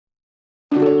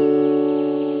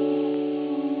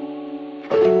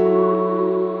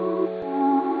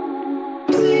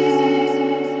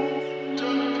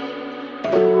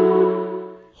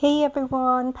Hey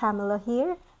everyone, Pamela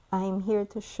here. I'm here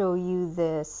to show you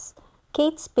this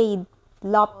Kate Spade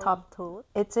laptop tote.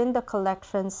 It's in the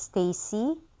collection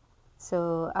Staci.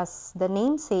 So as the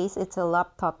name says, it's a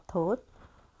laptop tote.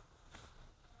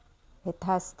 It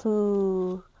has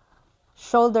two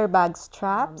shoulder bag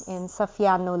straps in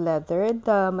Saffiano leather.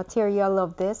 The material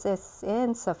of this is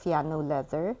in Saffiano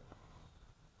leather.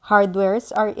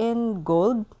 Hardwares are in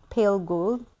gold, pale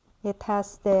gold. It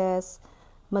has this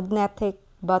magnetic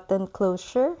button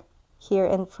closure here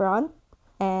in front,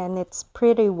 and it's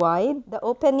pretty wide. The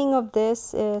opening of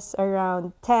this is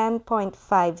around 10.5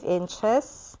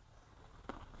 inches,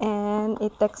 and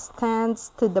it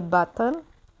extends to the bottom,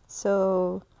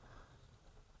 so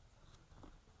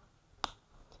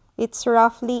it's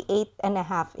roughly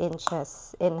 8.5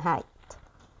 inches in height.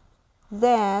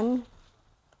 Then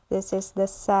this is the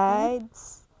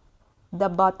sides. The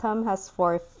bottom has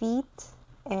 4 feet,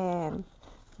 and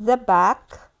the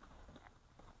back,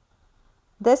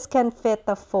 this can fit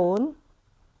a phone.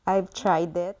 I've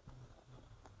tried it.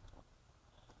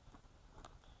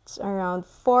 It's around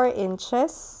 4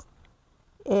 inches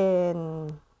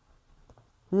in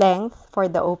length for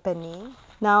the opening.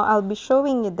 Now I'll be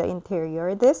showing you the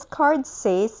interior. This card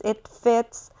says it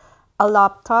fits a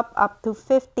laptop up to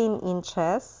 15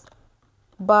 inches,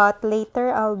 but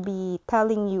later I'll be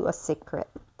telling you a secret.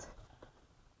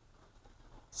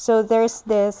 So there's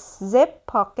this zip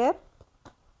pocket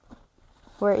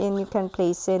wherein you can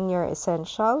place in your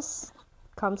essentials.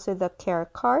 Comes with a care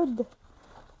card.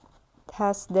 It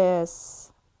has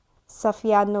this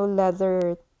Saffiano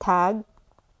leather tag.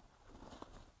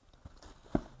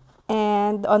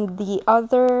 And on the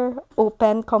other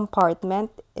open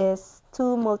compartment is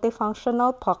 2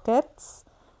 multifunctional pockets.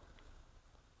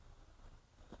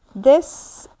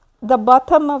 The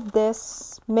bottom of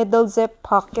this middle zip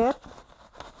pocket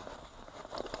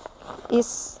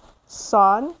is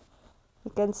sewn.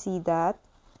 You can see that.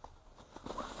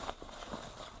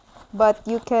 But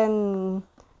you can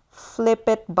flip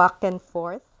it back and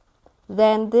forth.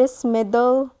 Then this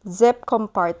middle zip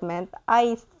compartment,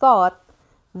 I thought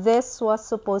this was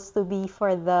supposed to be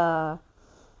for the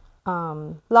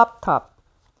laptop,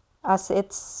 as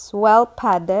it's well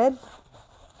padded.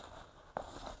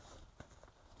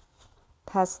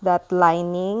 It has that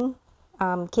lining,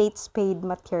 Kate Spade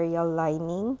material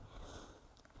lining.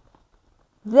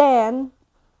 Then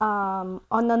on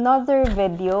another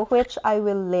video, which I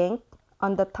will link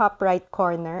on the top right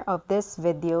corner of this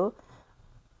video,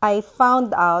 I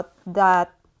found out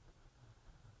that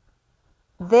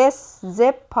this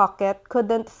zip pocket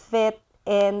couldn't fit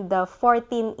in the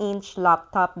 14-inch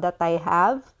laptop that I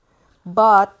have,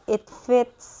 but it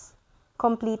fits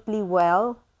completely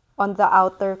well on the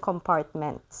outer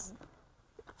compartments.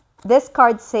 This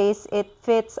card says it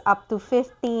fits up to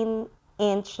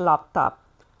 15-inch laptop.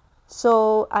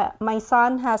 So my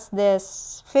son has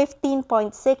this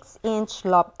 15.6-inch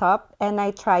laptop, and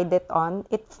I tried it on.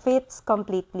 It fits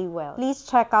completely well. Please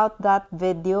check out that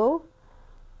video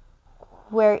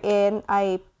wherein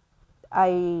I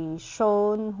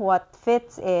shown what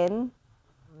fits in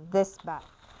this bag.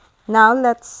 Now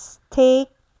let's take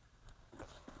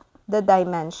the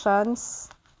dimensions.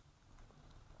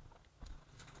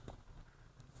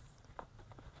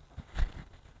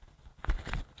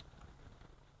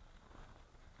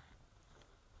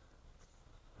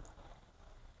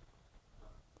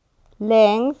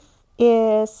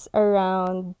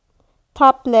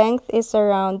 Top length is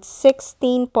around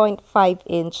 16.5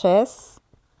 inches.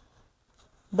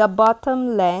 The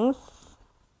bottom length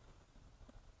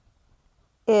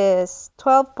is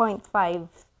 12.5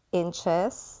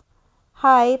 inches.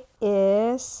 Height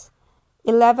is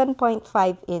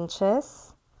 11.5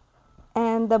 inches.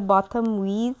 And the bottom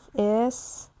width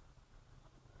is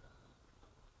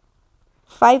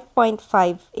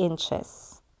 5.5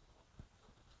 inches.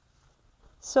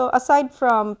 So aside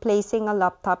from placing a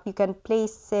laptop, you can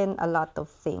place in a lot of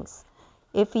things.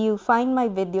 If you find my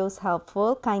videos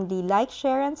helpful, kindly like,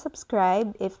 share, and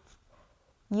subscribe. If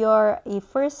you're a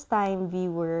first-time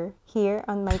viewer here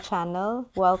on my channel,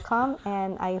 welcome,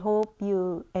 and I hope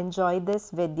you enjoy this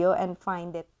video and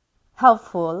find it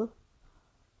helpful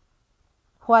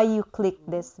while you click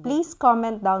this. Please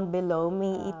comment down below.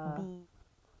 May it be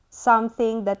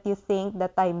something that you think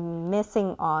that I'm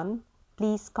missing on.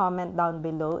 Please comment down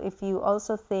below. If you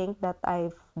also think that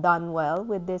I've done well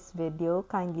with this video,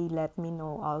 kindly let me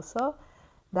know also.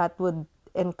 That would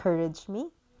encourage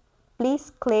me. Please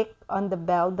click on the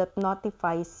bell that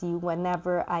notifies you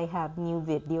whenever I have new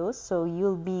videos, so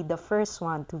you'll be the first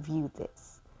one to view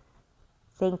this.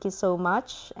 Thank you so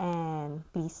much, and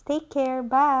please take care.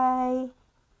 Bye!